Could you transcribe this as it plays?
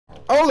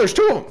Oh, there's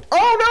two of them.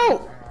 Oh,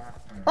 no.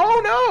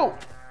 Oh, no.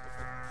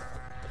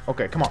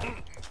 Okay, come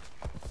on.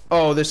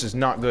 Oh, this is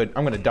not good.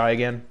 I'm gonna die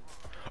again.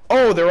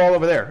 Oh, they're all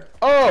over there.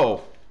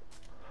 Oh.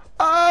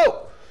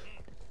 Oh.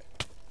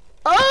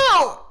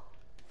 Oh.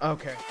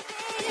 Okay.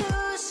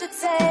 You should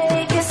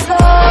take it slow.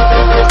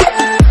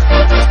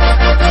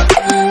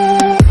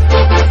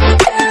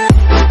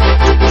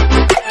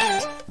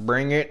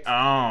 Bring it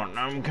on.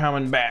 I'm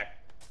coming back.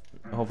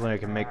 Hopefully I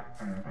can make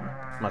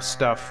my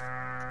stuff.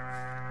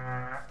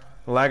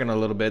 Lagging a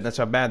little bit. That's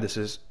how bad this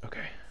is.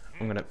 Okay.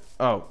 I'm gonna...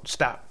 Oh,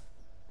 stop.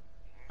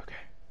 Okay.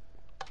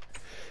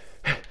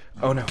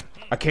 Oh, no.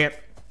 I can't...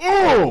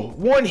 Oh!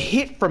 One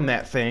hit from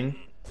that thing.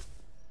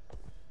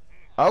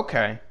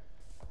 Okay.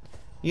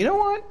 You know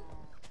what?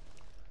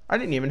 I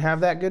didn't even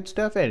have that good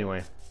stuff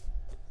anyway.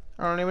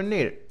 I don't even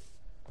need it.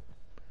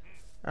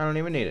 I don't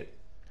even need it.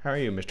 How are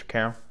you, Mr.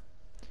 Cow?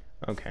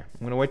 Okay.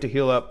 I'm gonna wait to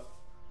heal up.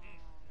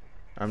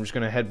 I'm just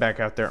gonna head back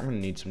out there. I'm gonna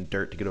need some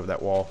dirt to get over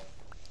that wall.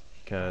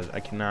 Because I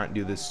cannot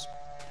do this.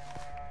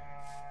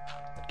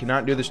 I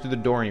cannot do this through the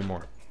door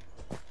anymore.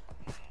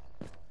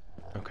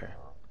 Okay.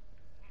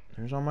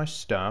 There's all my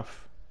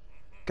stuff.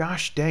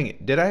 Gosh dang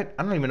it. Did I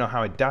don't even know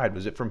how I died.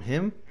 Was it from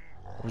him?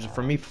 Or was it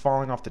from me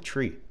falling off the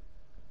tree?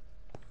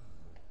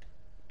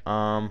 Okay.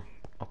 I'm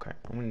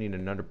gonna need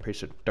another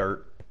piece of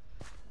dirt.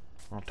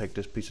 I'll take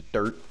this piece of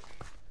dirt.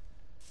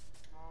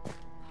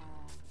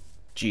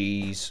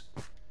 Jeez.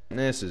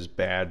 This is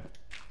bad.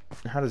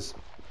 How does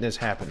this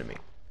happen to me?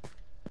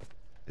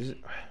 Is it...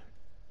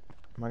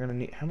 Am I gonna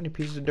need... How many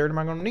pieces of dirt am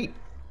I gonna need?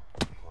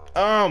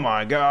 Oh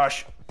my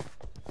gosh.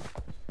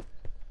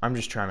 I'm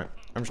just trying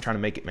to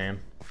make it, man.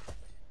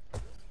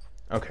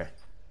 Okay.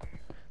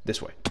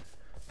 This way.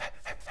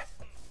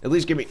 At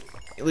least give me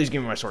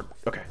my sword.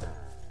 Okay.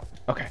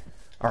 Okay.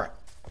 Alright.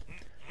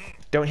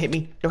 Don't hit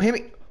me. Don't hit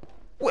me.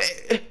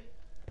 Wait.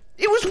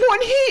 It was one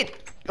hit!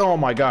 Oh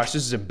my gosh,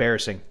 this is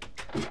embarrassing.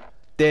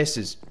 This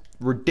is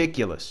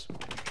ridiculous.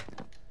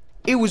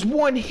 It was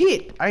one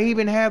hit. I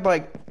even had,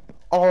 like,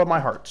 all of my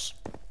hearts.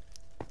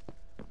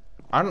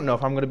 I don't know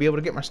if I'm going to be able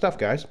to get my stuff,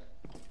 guys.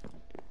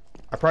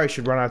 I probably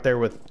should run out there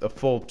with a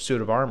full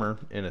suit of armor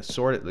and a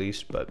sword at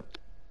least, but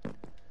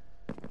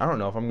I don't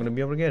know if I'm going to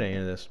be able to get any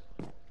of this.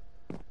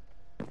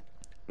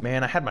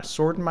 Man, I had my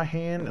sword in my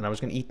hand and I was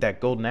going to eat that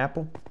golden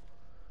apple.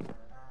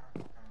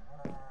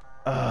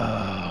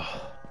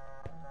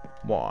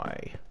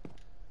 Why?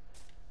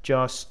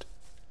 Just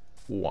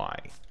why?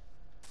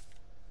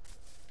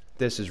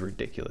 This is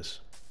ridiculous.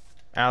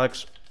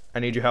 Alex, I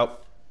need your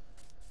help.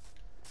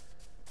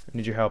 I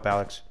need your help,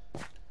 Alex.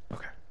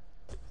 Okay.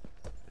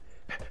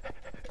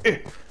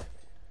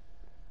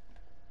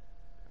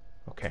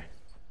 Okay.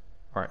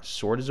 Alright,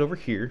 sword is over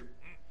here.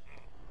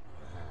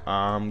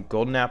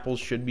 Golden apples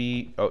should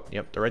be... Oh,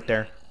 yep, they're right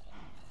there.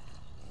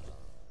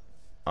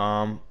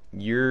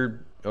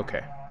 You're...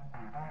 Okay.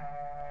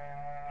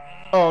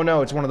 Oh,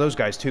 no, it's one of those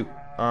guys, too.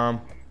 We're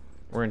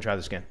gonna try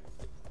this again.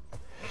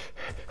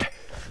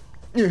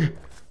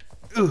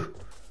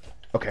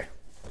 Okay.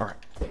 Alright.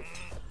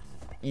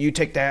 You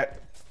take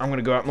that. I'm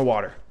gonna go out in the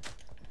water.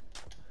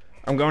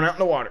 I'm going out in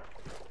the water.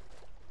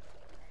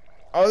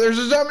 Oh, there's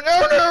a zombie.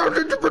 Oh,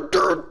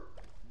 no!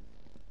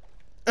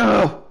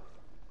 Oh!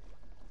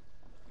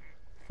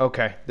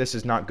 Okay, this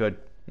is not good.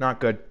 Not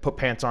good. Put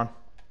pants on.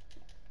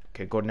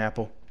 Okay, golden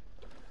apple.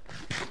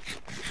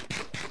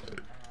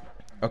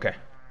 Okay.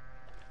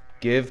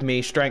 Give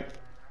me strength.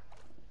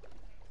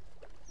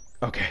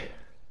 Okay.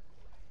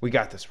 We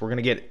got this. We're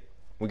gonna get it.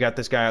 We got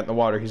this guy out in the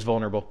water. He's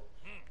vulnerable.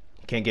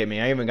 He can't get me.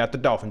 I even got the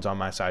dolphins on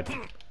my side.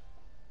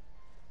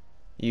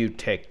 You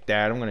take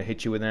that. I'm gonna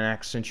hit you with an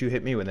axe since you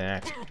hit me with an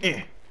axe.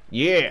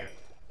 Yeah.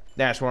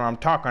 That's what I'm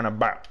talking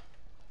about.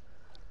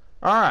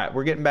 Alright,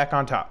 we're getting back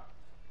on top.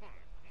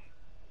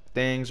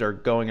 Things are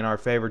going in our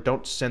favor.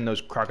 Don't send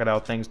those crocodile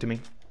things to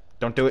me.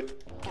 Don't do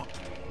it.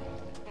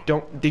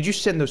 Don't. Did you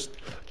send those?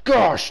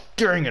 Gosh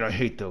dang it, I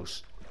hate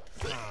those.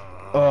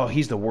 Oh,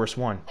 he's the worst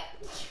one.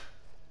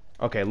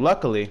 Okay,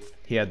 luckily,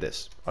 he had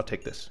this. I'll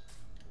take this.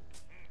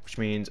 Which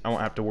means I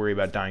won't have to worry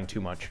about dying too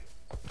much.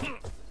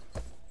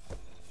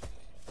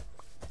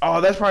 Oh,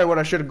 that's probably what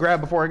I should have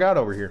grabbed before I got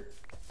over here.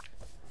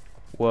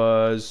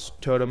 Was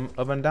Totem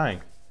of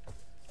Undying.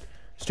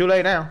 It's too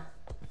late now.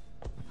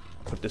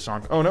 Put this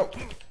on. Oh, no.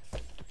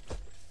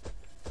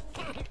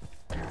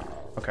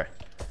 Okay.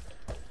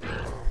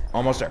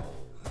 Almost there.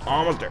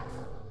 Almost there.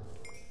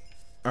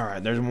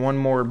 Alright, there's one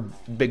more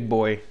big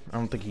boy. I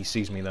don't think he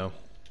sees me, though.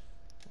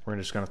 We're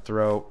just gonna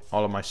throw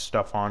all of my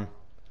stuff on.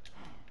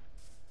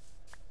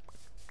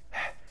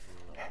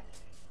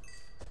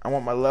 I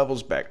want my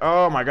levels back.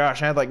 Oh my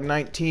gosh, I had like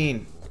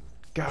 19.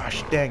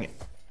 Gosh dang it.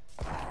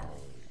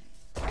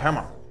 Come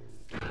on.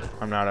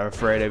 I'm not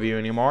afraid of you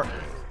anymore.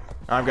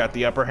 I've got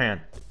the upper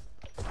hand.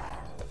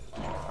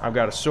 I've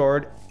got a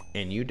sword,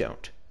 and you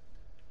don't.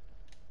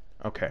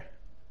 Okay.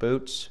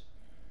 Boots.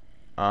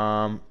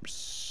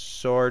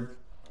 Sword.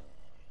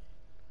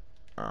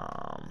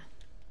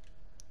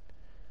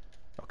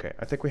 Okay,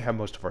 I think we have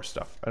most of our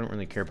stuff. I don't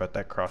really care about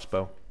that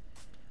crossbow.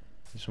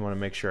 Just want to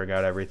make sure I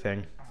got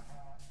everything.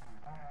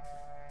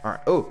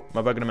 Alright. Oh,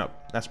 am I bugging him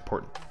out? That's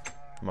important.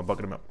 Am I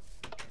bugging him out?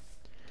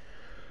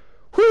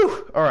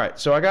 Whew! Alright,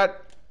 so I got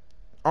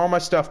all my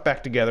stuff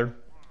back together.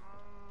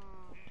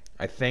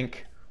 I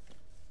think.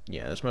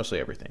 Yeah, that's mostly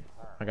everything.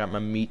 I got my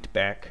meat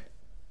back.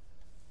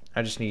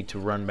 I just need to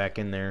run back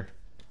in there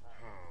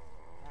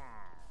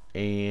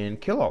and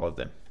kill all of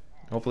them.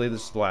 Hopefully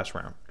this is the last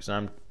round, because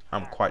I'm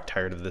quite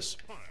tired of this.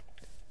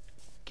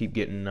 Keep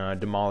getting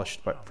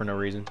demolished for no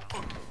reason.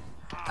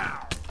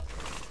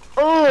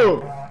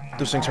 Oh!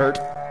 Those things hurt.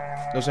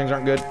 Those things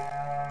aren't good.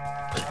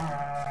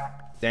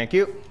 Thank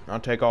you. I'll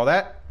take all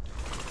that.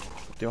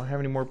 Do I have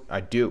any more?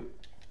 I do.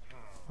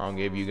 I'll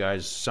give you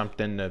guys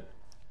something to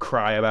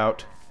cry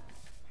about.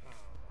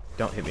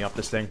 Don't hit me off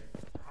this thing.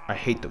 I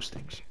hate those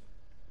things.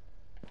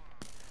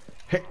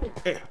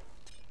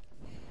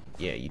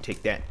 Yeah, you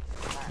take that.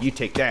 You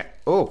take that.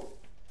 Oh!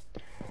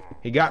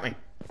 He got me.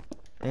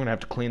 I'm gonna have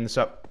to clean this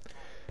up.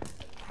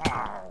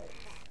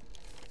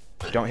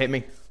 Don't hit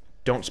me.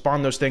 Don't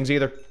spawn those things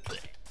either.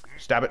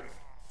 Stop it.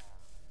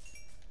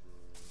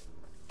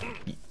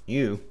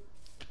 You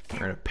are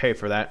gonna pay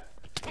for that.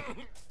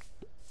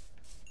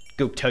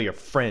 Go tell your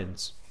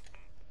friends.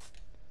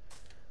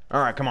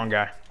 Alright, come on,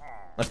 guy.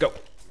 Let's go.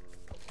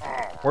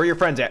 Where are your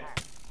friends at?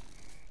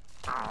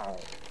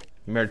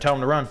 You better tell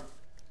them to run.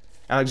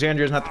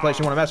 Alexandria is not the place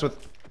you want to mess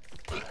with.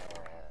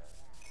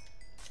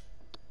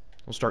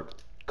 We'll start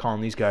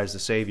calling these guys the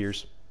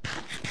saviors.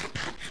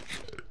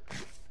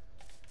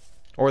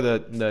 Or the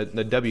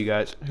W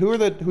guys. Who are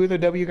the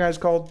W guys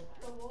called?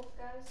 The wolf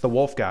guys. The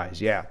wolf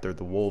guys. Yeah, they're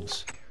the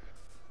wolves.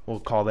 We'll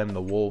call them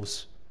the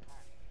wolves.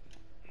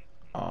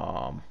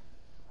 I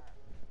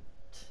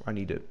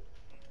need a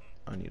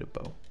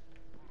bow.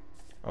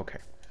 Okay.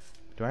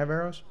 Do I have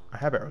arrows? I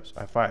have arrows.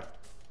 I have 5.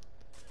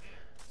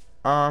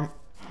 I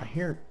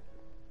hear.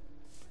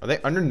 Are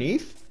they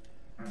underneath?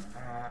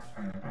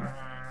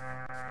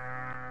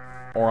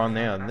 Or on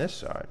this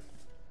side?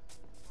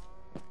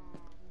 I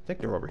think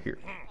they're over here.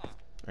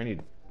 I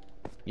need.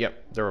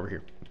 Yep, they're over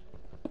here.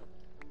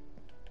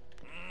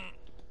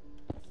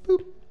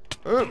 Boop.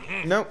 Oh,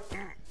 no.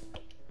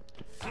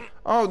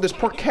 Oh, this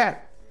poor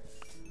cat.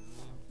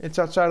 It's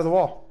outside of the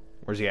wall.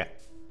 Where's he at?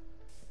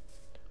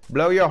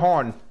 Blow your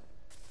horn.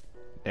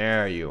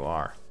 There you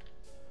are.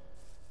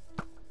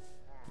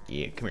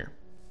 Yeah, come here.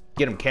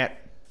 Get him, cat.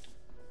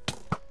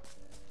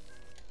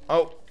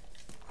 Oh.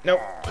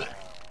 Nope.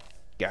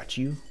 Got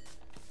you.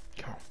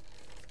 Come on.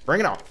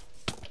 Bring it on.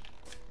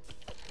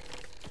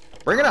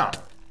 Bring it on.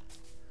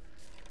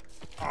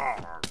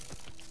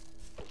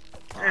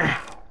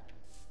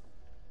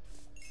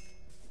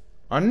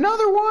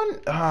 Another one?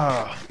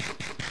 Oh.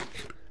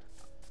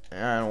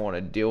 I don't want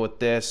to deal with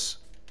this.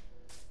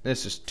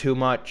 This is too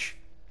much.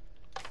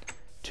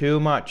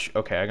 Too much.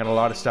 Okay, I got a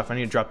lot of stuff. I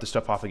need to drop this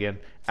stuff off again.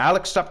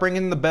 Alex, stop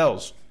ringing the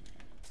bells.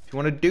 If you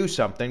want to do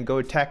something, go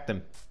attack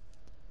them.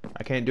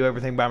 I can't do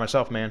everything by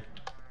myself, man.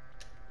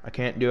 I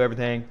can't do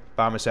everything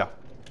by myself.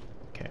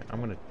 Okay,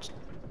 I'm going to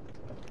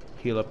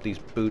heal up these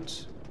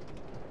boots.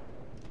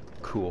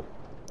 Cool.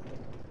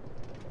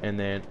 And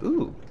then,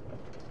 ooh.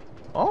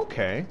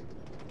 Okay.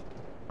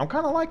 I'm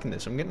kind of liking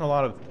this. I'm getting a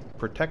lot of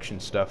protection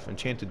stuff,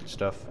 enchanted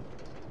stuff.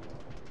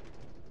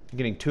 I'm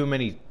getting too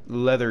many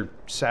leather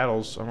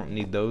saddles. I don't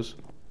need those.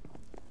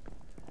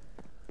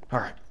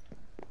 Alright.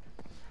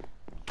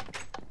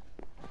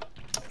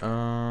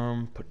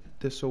 Put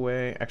this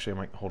away. Actually, I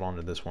might hold on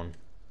to this one,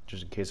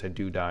 just in case I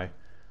do die.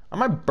 I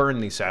might burn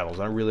these saddles.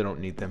 I really don't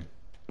need them.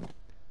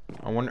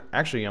 I wonder,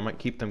 actually, I might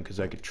keep them because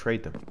I could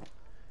trade them.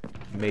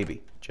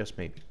 Maybe. Just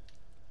maybe.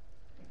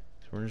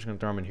 So we're just going to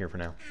throw them in here for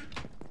now.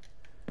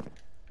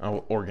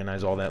 I'll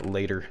organize all that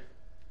later.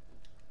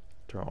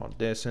 Throw all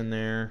this in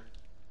there.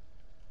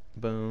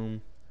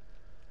 Boom.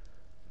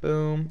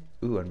 Boom.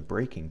 Ooh, I'm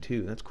breaking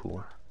too. That's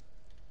cool.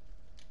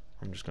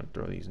 I'm just going to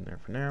throw these in there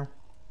for now.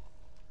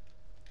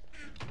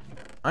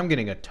 I'm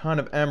getting a ton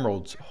of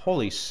emeralds.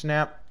 Holy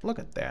snap. Look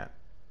at that.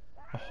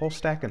 A whole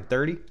stack in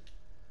 30?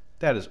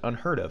 That is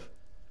unheard of.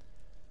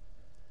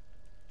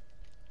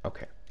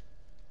 Okay.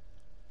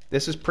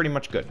 This is pretty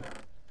much good.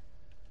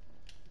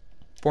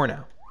 For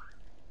now.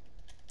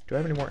 Do I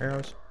have any more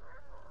arrows?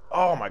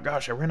 Oh my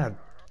gosh, I ran out of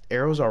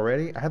arrows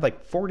already? I had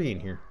like 40 in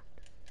here.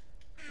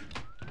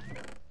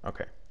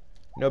 Okay.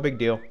 No big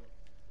deal.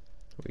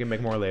 We can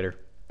make more later.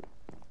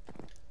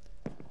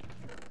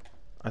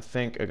 I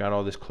think I got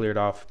all this cleared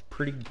off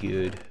pretty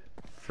good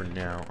for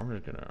now. I'm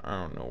just gonna,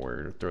 I don't know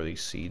where to throw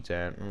these seeds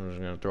at. I'm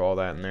just gonna throw all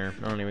that in there.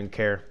 I don't even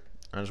care.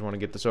 I just want to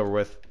get this over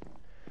with.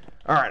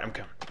 Alright, I'm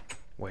coming.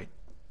 Wait.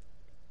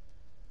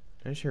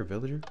 Did I just hear a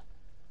villager?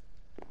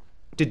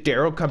 Did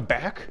Daryl come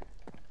back?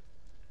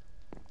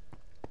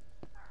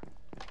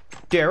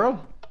 Daryl?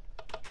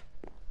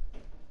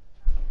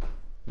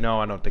 No,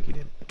 I don't think he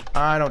did.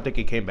 I don't think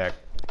he came back.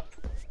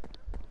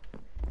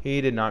 He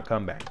did not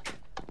come back.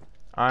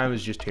 I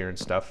was just hearing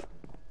stuff.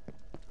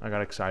 I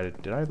got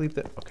excited. Did I leave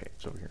that? Okay,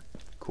 it's over here.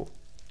 Cool.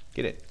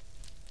 Get it.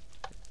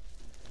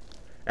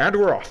 And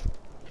we're off.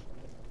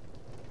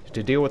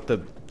 To deal with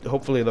the,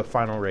 hopefully the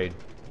final raid.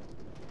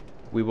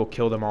 We will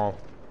kill them all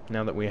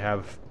Now that we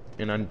have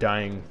an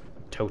undying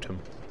totem.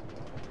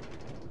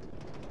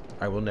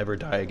 I will never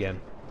die again.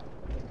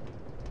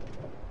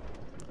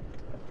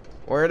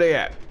 Where are they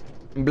at?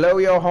 Blow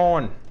your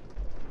horn.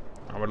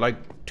 I would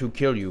like to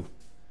kill you.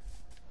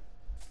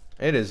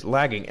 It is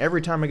lagging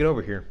every time I get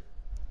over here.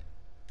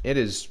 It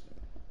is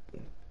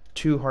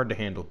too hard to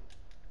handle.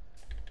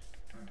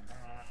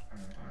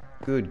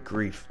 Good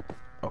grief.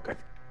 Okay.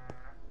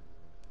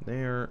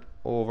 They're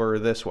over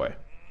this way.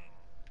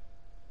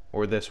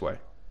 Or this way.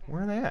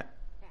 Where are they at?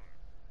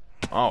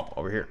 Oh,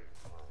 over here.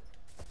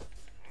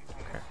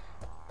 Okay.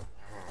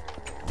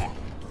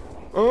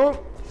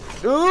 Oh!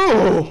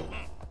 Oh!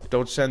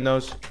 Don't send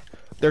those.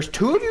 There's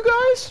 2 of you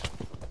guys?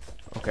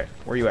 Okay,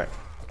 where are you at?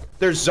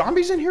 There's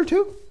zombies in here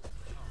too?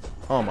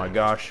 Oh my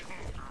gosh.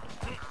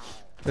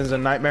 This is a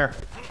nightmare.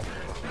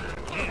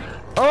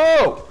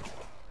 Oh!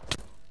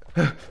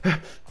 Come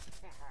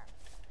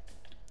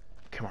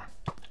on.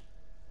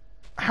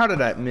 How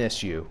did I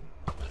miss you?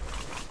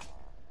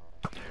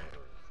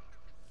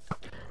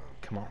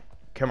 Come on.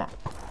 Come on.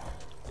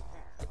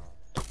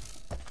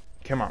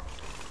 Come on.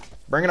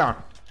 Bring it on.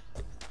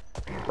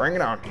 Bring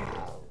it on.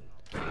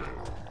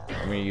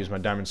 I'm gonna use my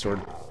diamond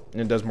sword.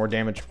 And it does more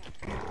damage.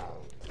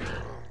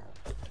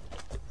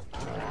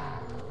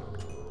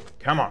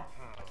 Come on.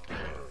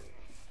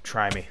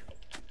 Try me.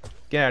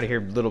 Get out of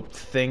here, little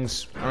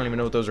things. I don't even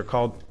know what those are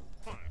called.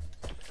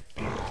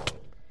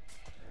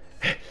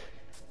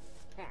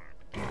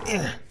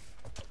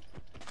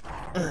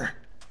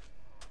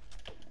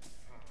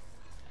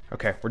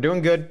 Okay, we're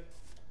doing good.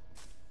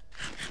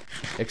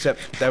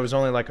 Except that was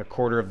only like a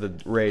quarter of the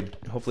raid.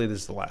 Hopefully this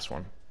is the last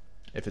one.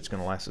 If it's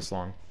gonna last this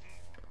long.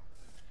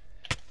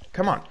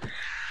 Come on.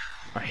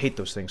 I hate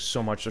those things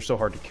so much. They're so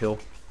hard to kill.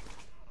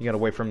 You gotta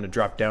wait for them to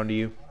drop down to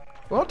you.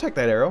 Well, I'll take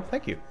that arrow.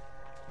 Thank you.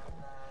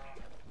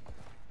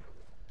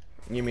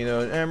 Give me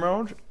those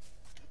emeralds.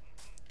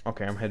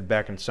 Okay, I'm headed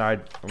back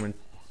inside. I'm gonna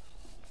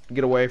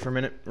get away for a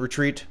minute.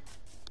 Retreat.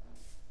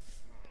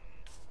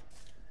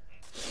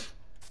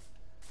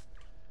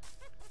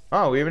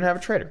 Oh, we even have a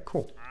trader.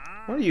 Cool.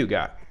 What do you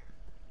got?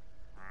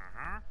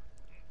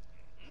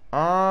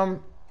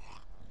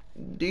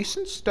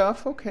 Decent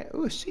stuff. Okay.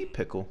 Ooh, a sea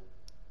pickle.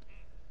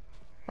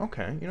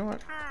 Okay, you know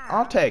what?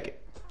 I'll take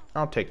it.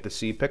 I'll take the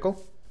sea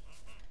pickle.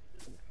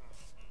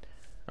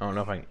 I don't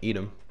know if I can eat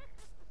them.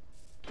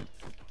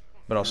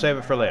 But I'll save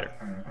it for later.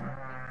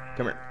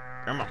 Come here.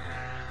 Come on.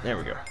 There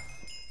we go.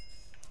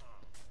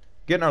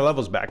 Getting our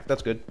levels back.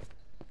 That's good.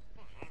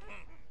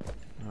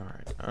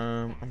 Alright.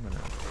 I'm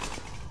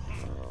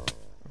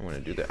gonna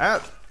do that.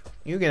 Ah!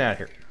 You get out of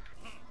here.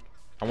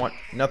 I want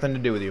nothing to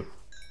do with you.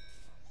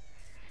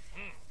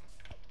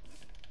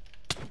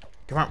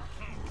 Come on.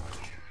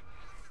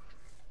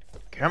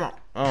 Come on.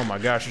 Oh my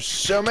gosh, there's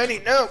so many.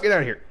 No, get out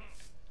of here.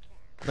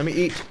 Let me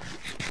eat.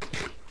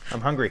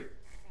 I'm hungry.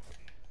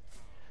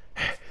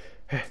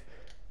 I'm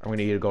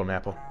gonna eat a golden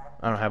apple.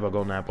 I don't have a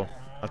golden apple.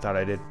 I thought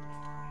I did.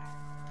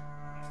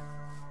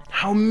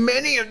 How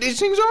many of these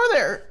things are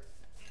there?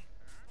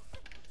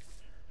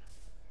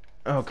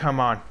 Oh, come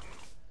on.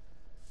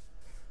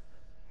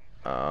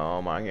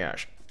 Oh my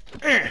gosh.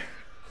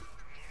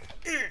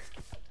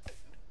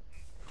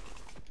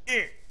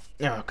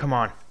 Oh, come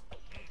on.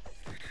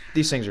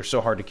 These things are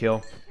so hard to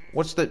kill.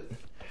 What's the...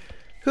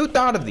 Who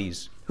thought of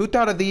these? Who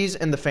thought of these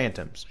and the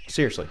phantoms?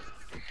 Seriously.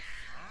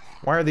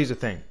 Why are these a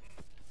thing?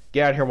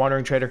 Get out of here,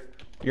 wandering trader.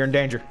 You're in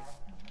danger.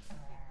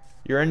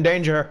 You're in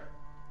danger.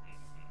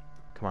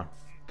 Come on.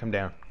 Come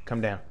down.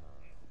 Come down.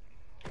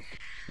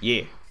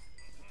 Yeah.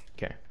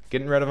 Okay.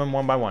 Getting rid of them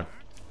one by one.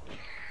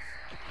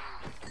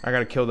 I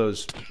gotta kill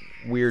those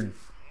weird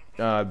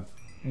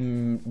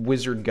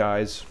wizard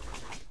guys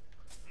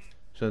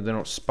so they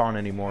don't spawn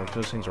anymore.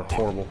 Those things are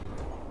horrible.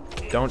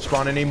 Don't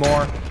spawn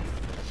anymore.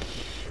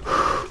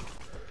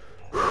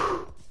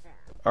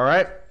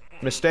 Alright.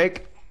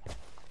 Mistake.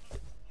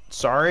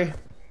 Sorry.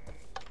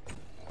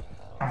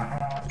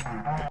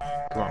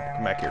 Come on,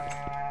 come back here.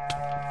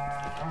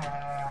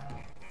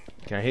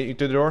 Can I hit you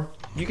through the door?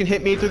 You can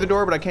hit me through the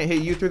door, but I can't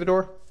hit you through the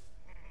door?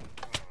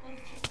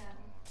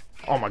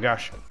 Oh my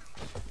gosh.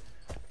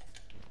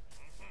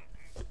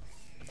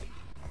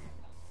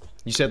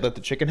 You said let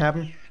the chicken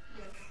happen?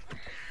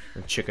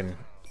 The chicken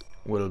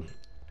will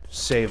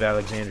save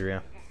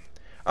Alexandria.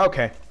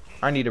 Okay,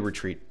 I need a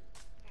retreat.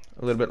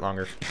 A little bit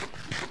longer.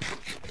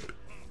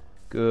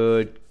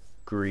 Good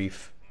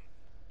grief.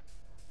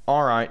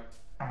 Alright.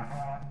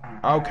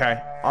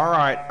 Okay.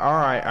 Alright,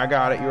 alright. I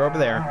got it. You're over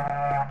there.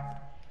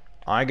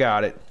 I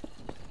got it.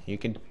 You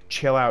can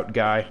chill out,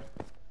 guy.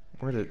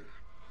 Where did...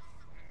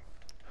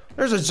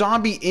 There's a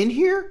zombie in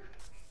here?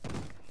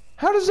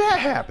 How does that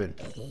happen?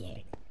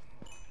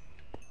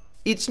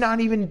 It's not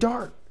even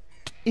dark.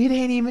 It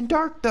ain't even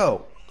dark,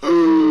 though.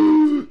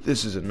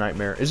 This is a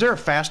nightmare. Is there a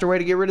faster way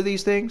to get rid of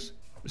these things?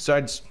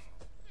 Besides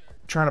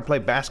trying to play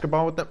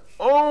basketball with them?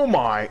 Oh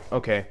my!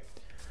 Okay.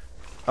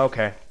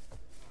 Okay.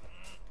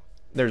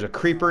 There's a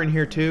creeper in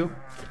here, too.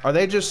 Are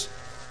they just...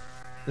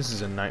 This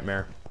is a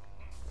nightmare.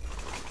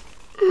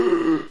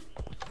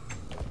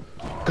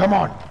 Come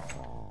on!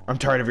 I'm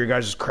tired of your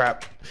guys'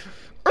 crap.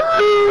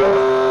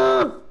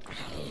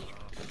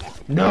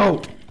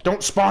 No!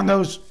 Don't spawn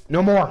those!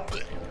 No more!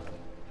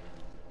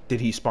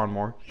 Did he spawn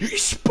more? He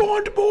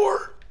spawned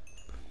more!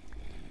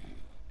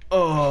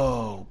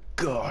 Oh,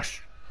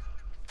 gosh.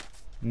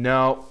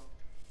 No.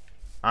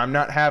 I'm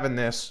not having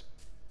this.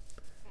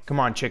 Come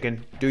on,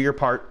 chicken. Do your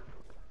part.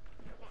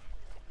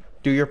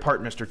 Do your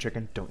part, Mr.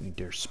 Chicken. Don't you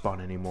dare spawn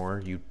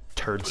anymore, you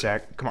turd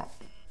sack. Come on.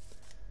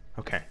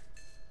 Okay.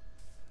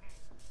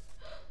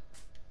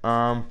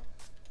 Oh,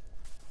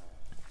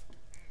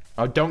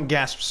 don't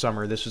gasp,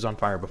 Summer. This was on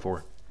fire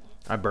before.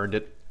 I burned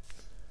it.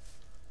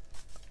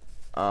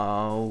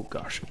 Oh,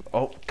 gosh.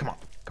 Oh, come on.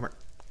 Come here.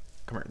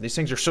 Come here. These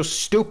things are so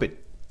stupid.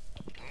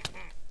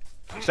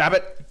 Stop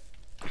it.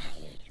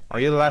 Are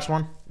you the last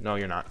one? No,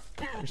 you're not.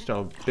 There's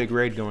still a big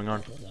raid going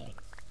on.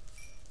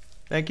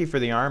 Thank you for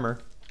the armor.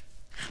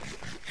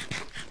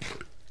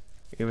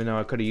 Even though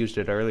I could have used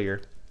it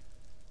earlier.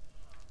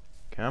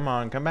 Come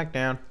on, come back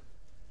down.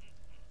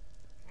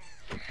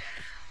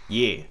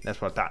 Yeah, that's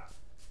what I thought.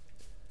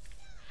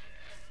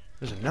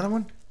 There's another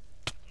one?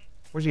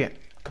 Where's he at?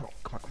 Come on,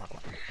 come on, come on, come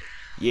on.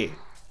 Yeah.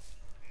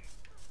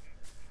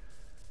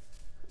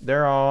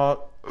 They're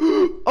all...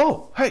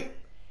 Oh, hey!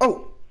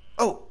 Oh,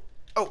 oh,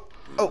 oh,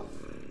 oh,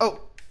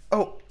 oh,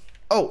 oh,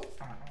 oh,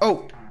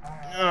 oh.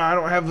 I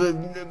don't have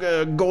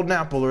the golden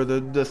apple or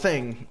the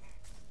thing.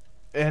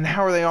 And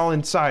how are they all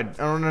inside?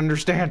 I don't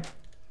understand.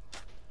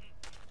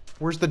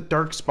 Where's the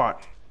dark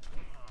spot?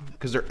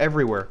 Because they're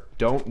everywhere.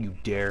 Don't you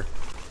dare.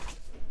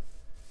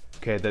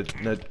 Okay,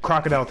 the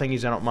crocodile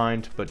thingies I don't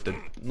mind, but the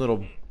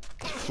little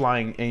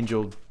flying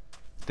angel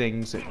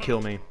things that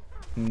kill me,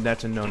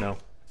 that's a no-no.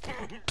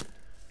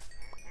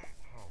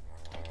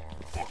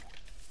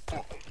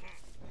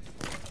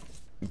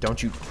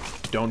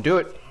 Don't do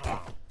it.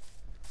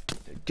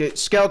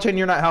 Skeleton,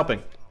 you're not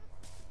helping.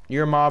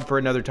 You're a mob for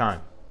another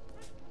time.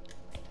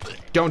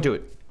 Don't do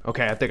it.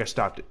 Okay, I think I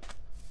stopped it.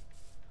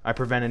 I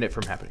prevented it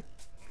from happening.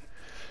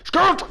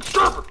 Skeleton,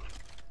 stop it!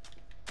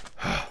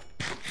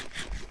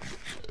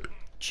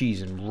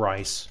 Cheese and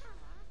rice.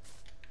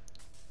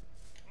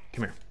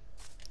 Come here.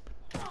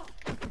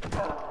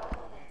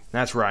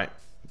 That's right.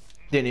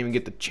 Didn't even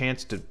get the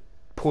chance to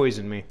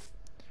poison me.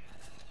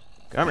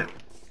 Come here.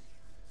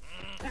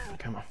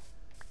 Come on.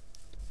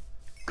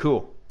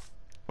 Cool.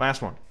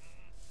 Last one.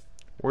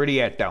 Where'd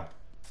he at, though?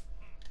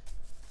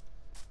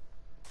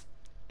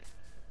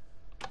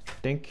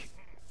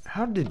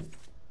 How did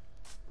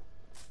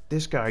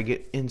this guy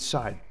get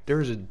inside?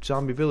 There's a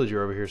zombie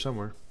villager over here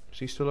somewhere. Is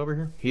he still over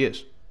here? He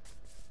is.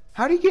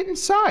 How did he get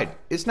inside?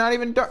 It's not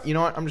even dark. You know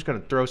what? I'm just going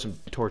to throw some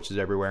torches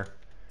everywhere.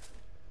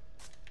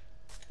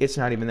 It's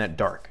not even that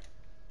dark.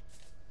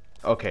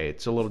 Okay,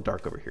 it's a little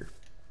dark over here.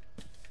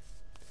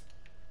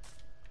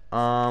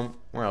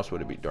 Where else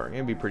would it be dark?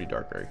 It'd be pretty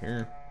dark right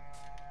here.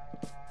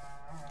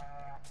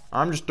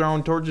 I'm just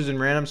throwing torches in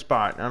random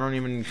spot. I don't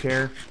even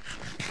care.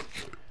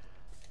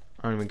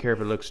 I don't even care if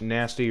it looks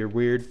nasty or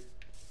weird.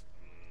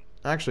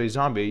 Actually,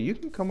 zombie, you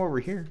can come over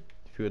here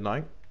if you would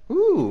like.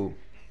 Ooh,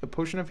 a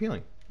potion of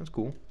healing. That's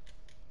cool.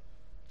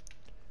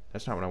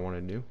 That's not what I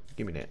wanted to do.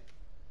 Give me that.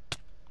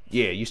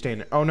 Yeah, you stay in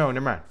there. Oh, no,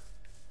 never mind.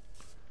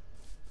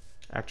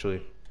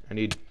 Actually, I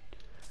need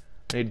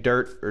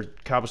dirt or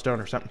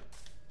cobblestone or something.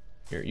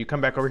 Here, you come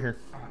back over here.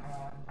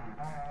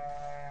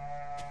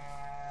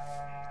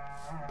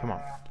 Come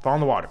on. Fall in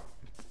the water.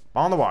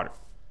 Fall in the water.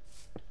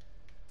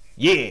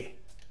 Yeah.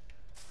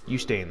 You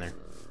stay in there.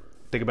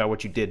 Think about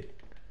what you did.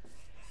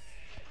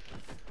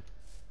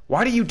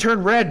 Why do you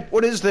turn red?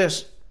 What is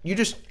this? You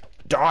just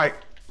die.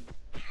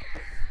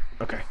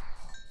 Okay.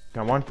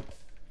 Got one.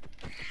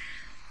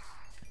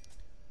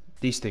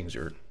 These things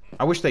are...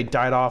 I wish they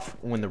died off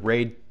when the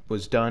raid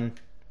was done.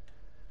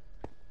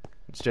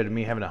 Instead of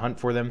me having to hunt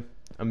for them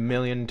a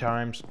million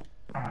times.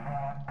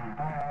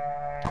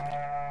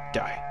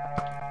 Die.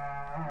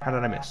 How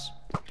did I miss?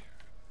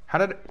 How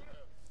did it...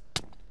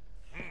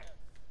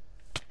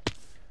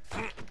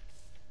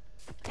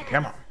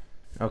 Come on.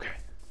 Okay.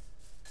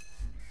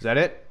 Is that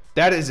it?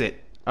 That is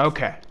it.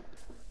 Okay.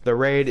 The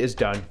raid is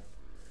done.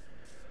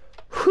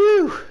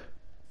 Whew.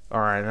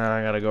 Alright, now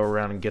I gotta go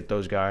around and get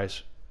those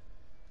guys.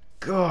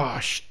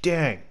 Gosh,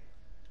 dang.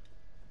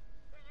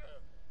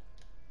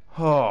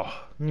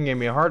 Oh, it gave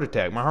me a heart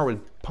attack. My heart was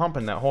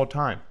pumping that whole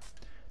time.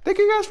 Thank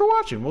you guys for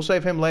watching. We'll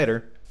save him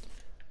later.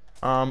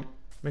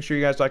 Make sure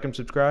you guys like and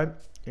subscribe.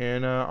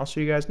 And I'll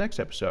see you guys next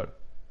episode.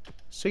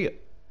 See ya.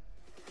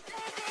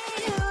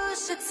 You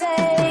should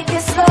say